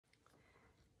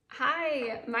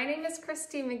Hi, my name is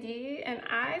Christy McGee, and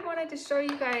I wanted to show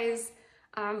you guys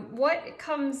what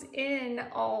comes in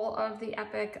all of the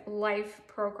Epic Life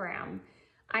program.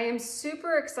 I am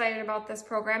super excited about this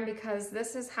program because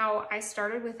this is how I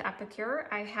started with Epicure.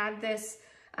 I had this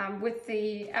with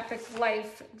the Epic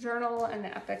Life Journal and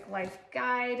the Epic Life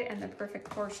Guide and the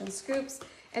Perfect Portion Scoops,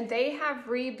 and they have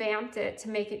revamped it to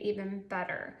make it even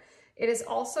better. It is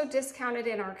also discounted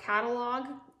in our catalog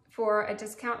for a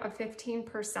discount of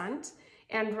 15%.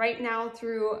 And right now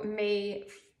through May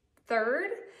 3rd,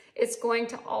 it's going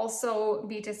to also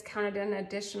be discounted an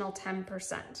additional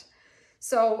 10%.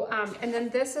 So, and then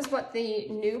this is what the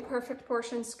new Perfect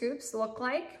Portion Scoops look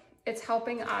like. It's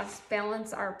helping us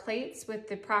balance our plates with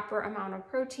the proper amount of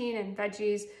protein and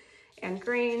veggies and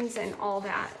grains and all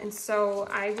that. And so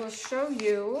I will show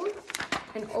you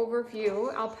an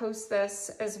overview. I'll post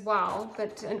this as well,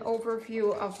 but an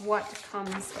overview of what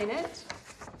comes in it,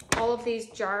 all of these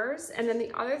jars. And then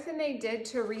the other thing they did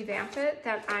to revamp it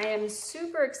that I am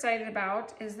super excited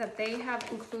about is that they have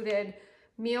included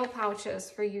meal pouches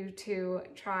for you to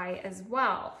try as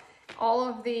well. All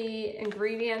of the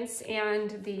ingredients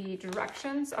and the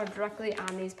directions are directly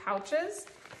on these pouches.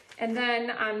 And then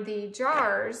on the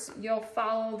jars, you'll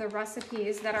follow the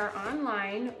recipes that are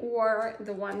online or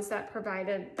the ones that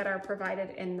are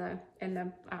provided in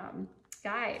the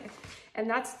guide. And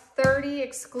that's 30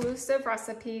 exclusive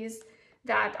recipes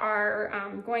that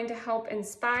are going to help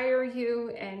inspire you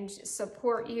and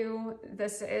support you.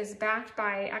 This is backed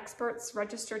by experts,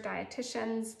 registered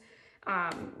dietitians.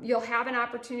 You'll have an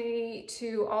opportunity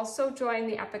to also join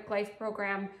the Epic Life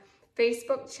program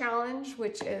Facebook challenge,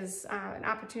 which is an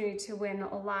opportunity to win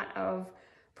a lot of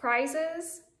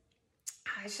prizes.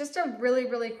 It's just a really,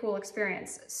 really cool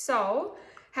experience. So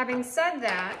having said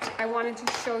that, I wanted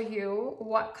to show you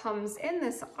what comes in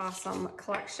this awesome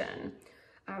collection.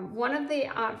 One of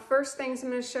the first things I'm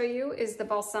going to show you is the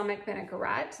balsamic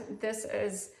vinaigrette. This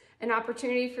is an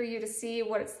opportunity for you to see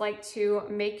what it's like to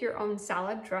make your own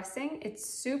salad dressing. It's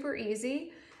super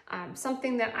easy.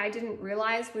 Something that I didn't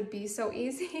realize would be so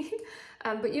easy.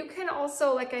 But you can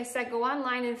also, like I said, go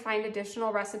online and find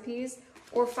additional recipes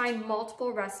or find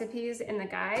multiple recipes in the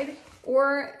guide,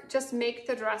 or just make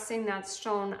the dressing that's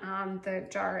shown on the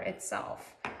jar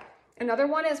itself. Another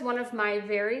one is one of my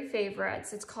very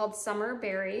favorites. It's called Summer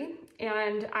Berry,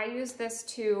 and I use this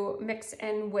to mix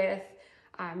in with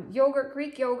yogurt,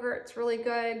 Greek yogurt. It's really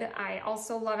good. I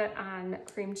also love it on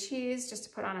cream cheese, just to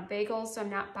put on a bagel, so I'm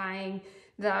not buying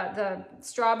the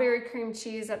strawberry cream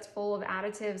cheese that's full of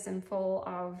additives and full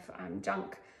of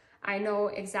junk. I know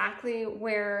exactly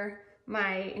where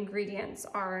my ingredients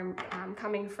are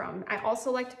coming from. I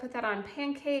also like to put that on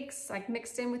pancakes, like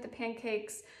mixed in with the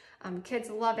pancakes. Kids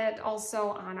love it also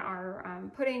on our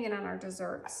pudding and on our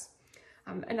desserts.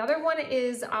 Another one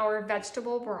is our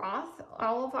vegetable broth.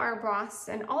 All of our broths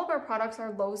and all of our products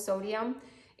are low sodium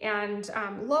and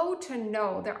low to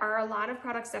no. There are a lot of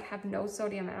products that have no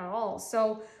sodium at all.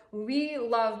 So we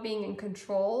love being in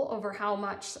control over how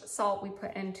much salt we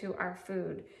put into our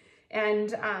food.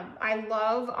 And I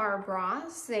love our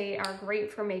broths. They are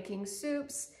great for making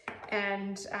soups.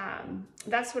 And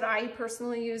that's what I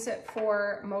personally use it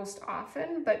for most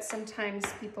often, but sometimes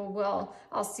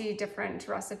I'll see different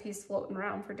recipes floating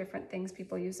around for different things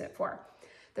people use it for.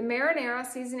 The marinara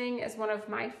seasoning is one of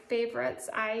my favorites.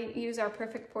 I use our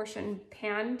Perfect Portion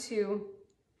pan to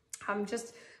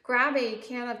just grab a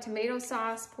can of tomato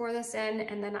sauce, pour this in,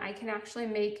 and then I can actually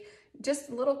make just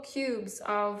little cubes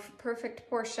of Perfect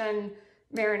Portion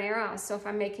marinara. So if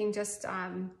I'm making just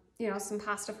some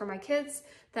pasta for my kids,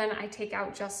 then I take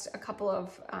out just a couple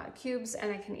of cubes and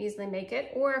I can easily make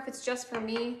it. Or if it's just for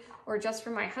me or just for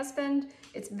my husband,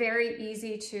 it's very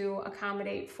easy to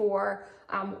accommodate for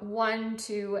 1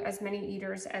 to as many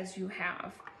eaters as you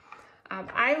have.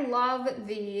 I love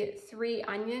the 3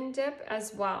 onion dip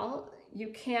as well.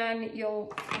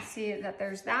 You'll see that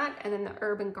there's that, and then the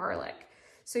herb and garlic.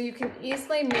 So you can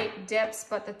easily make dips,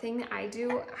 but the thing I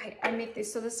do, I make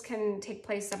these so this can take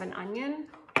place of an onion,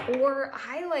 or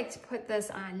I like to put this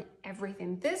on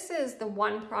everything. This is the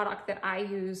one product that I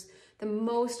use the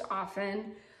most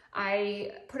often.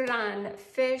 I put it on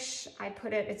fish.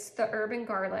 It's the herb and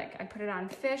garlic. I put it on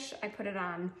fish. I put it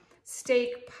on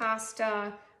steak,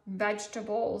 pasta,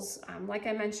 vegetables, like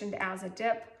I mentioned, as a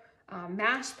dip,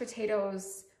 mashed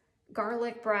potatoes,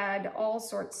 garlic bread, all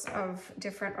sorts of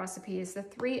different recipes. The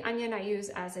 3 onion I use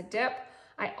as a dip.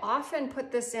 I often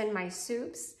put this in my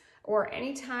soups, or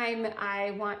anytime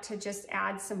I want to just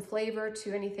add some flavor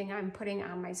to anything I'm putting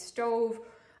on my stove.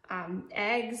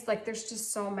 Eggs, like there's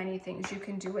just so many things you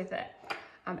can do with it.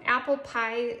 Apple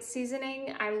pie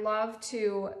seasoning. I love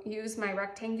to use my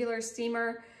rectangular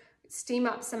steamer, steam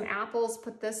up some apples,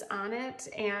 put this on it,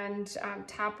 and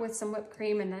top with some whipped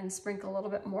cream, and then sprinkle a little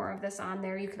bit more of this on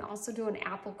there. You can also do an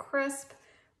apple crisp.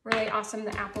 Really awesome.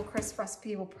 The apple crisp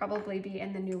recipe will probably be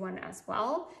in the new one as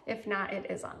well. If not, it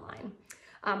is online.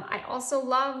 I also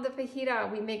love the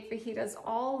fajita. We make fajitas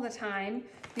all the time.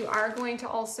 You are going to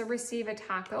also receive a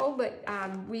taco, but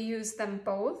we use them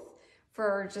both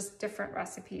for just different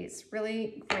recipes.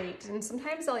 Really great. And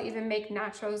sometimes I'll even make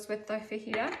nachos with the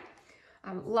fajita.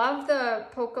 Love the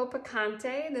poco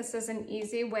picante. This is an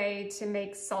easy way to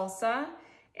make salsa.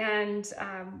 And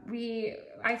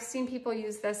I've seen people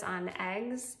use this on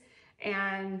eggs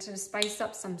and to spice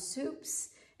up some soups.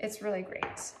 It's really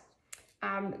great.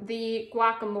 The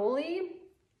guacamole,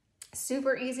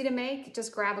 super easy to make.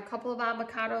 Just grab a couple of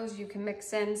avocados. You can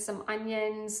mix in some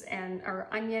onions and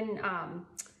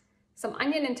some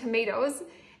onion and tomatoes,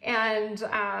 and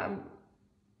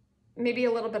maybe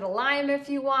a little bit of lime if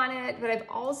you want it. But I've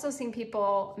also seen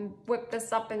people whip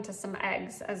this up into some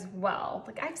eggs as well.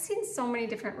 Like, I've seen so many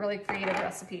different really creative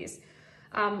recipes.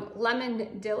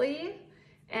 Lemon dilly,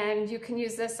 and you can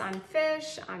use this on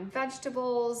fish, on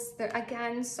vegetables. There,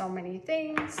 again, so many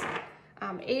things.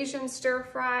 Asian stir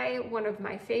fry, one of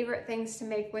my favorite things to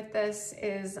make with this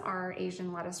is our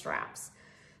Asian lettuce wraps.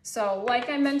 So like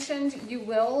I mentioned, you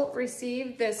will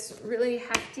receive this really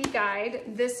hefty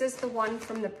guide. This is the one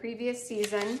from the previous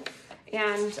season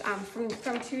and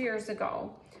from 2 years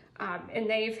ago. And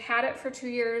they've had it for 2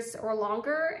 years or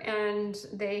longer, and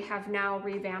they have now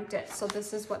revamped it. So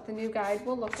this is what the new guide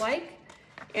will look like.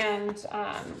 And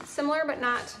similar but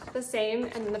not the same.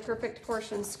 And then the perfect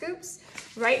portion scoops.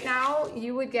 Right now,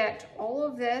 you would get all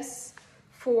of this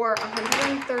for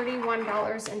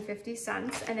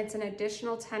 $131.50, and it's an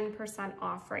additional 10%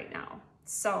 off right now.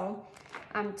 So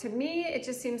to me, it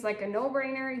just seems like a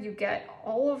no-brainer. You get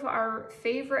all of our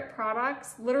favorite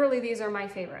products. Literally, these are my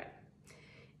favorite.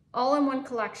 All in one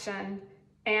collection,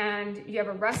 and you have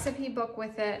a recipe book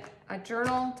with it, a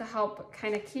journal to help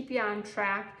kind of keep you on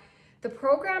track. The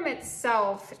program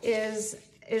itself is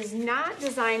not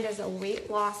designed as a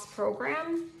weight loss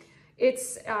program.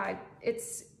 It's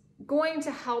going to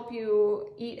help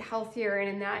you eat healthier, and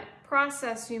in that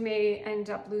process you may end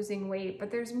up losing weight,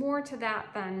 but there's more to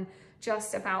that than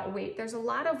just about weight. There's a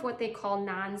lot of what they call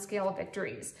non-scale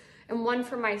victories, and one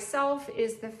for myself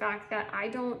is the fact that I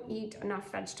don't eat enough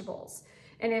vegetables.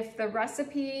 And if the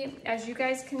recipe, as you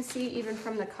guys can see even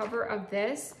from the cover of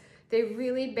this, they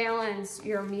really balance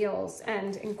your meals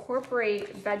and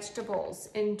incorporate vegetables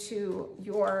into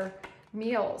your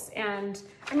meals. And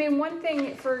I mean, one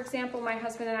thing, for example, my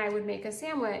husband and I would make a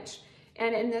sandwich,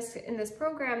 and in this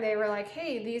program they were like,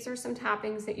 hey, these are some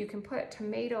toppings that you can put: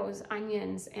 tomatoes,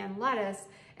 onions, and lettuce.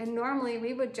 And normally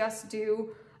we would just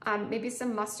do maybe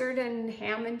some mustard and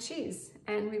ham and cheese,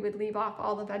 and we would leave off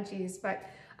all the veggies. But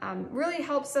really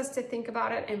helps us to think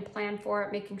about it and plan for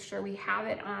it, making sure we have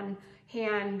it on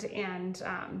hand, and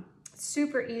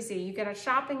super easy. You get a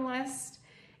shopping list,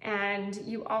 and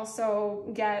you also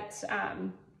get,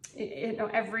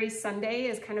 every Sunday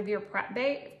is kind of your prep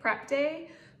day.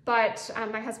 But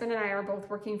my husband and I are both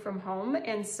working from home,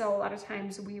 and so a lot of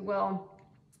times we will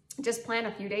just plan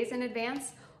a few days in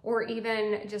advance, or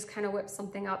even just kind of whip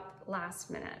something up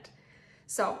last minute.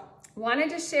 So wanted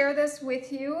to share this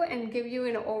with you and give you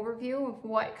an overview of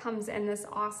what comes in this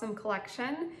awesome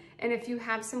collection. And if you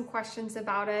have some questions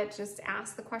about it, just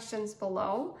ask the questions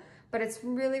below. But it's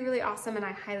really, really awesome, and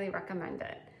I highly recommend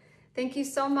it. Thank you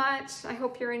so much. I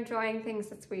hope you're enjoying things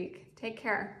this week. Take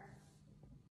care.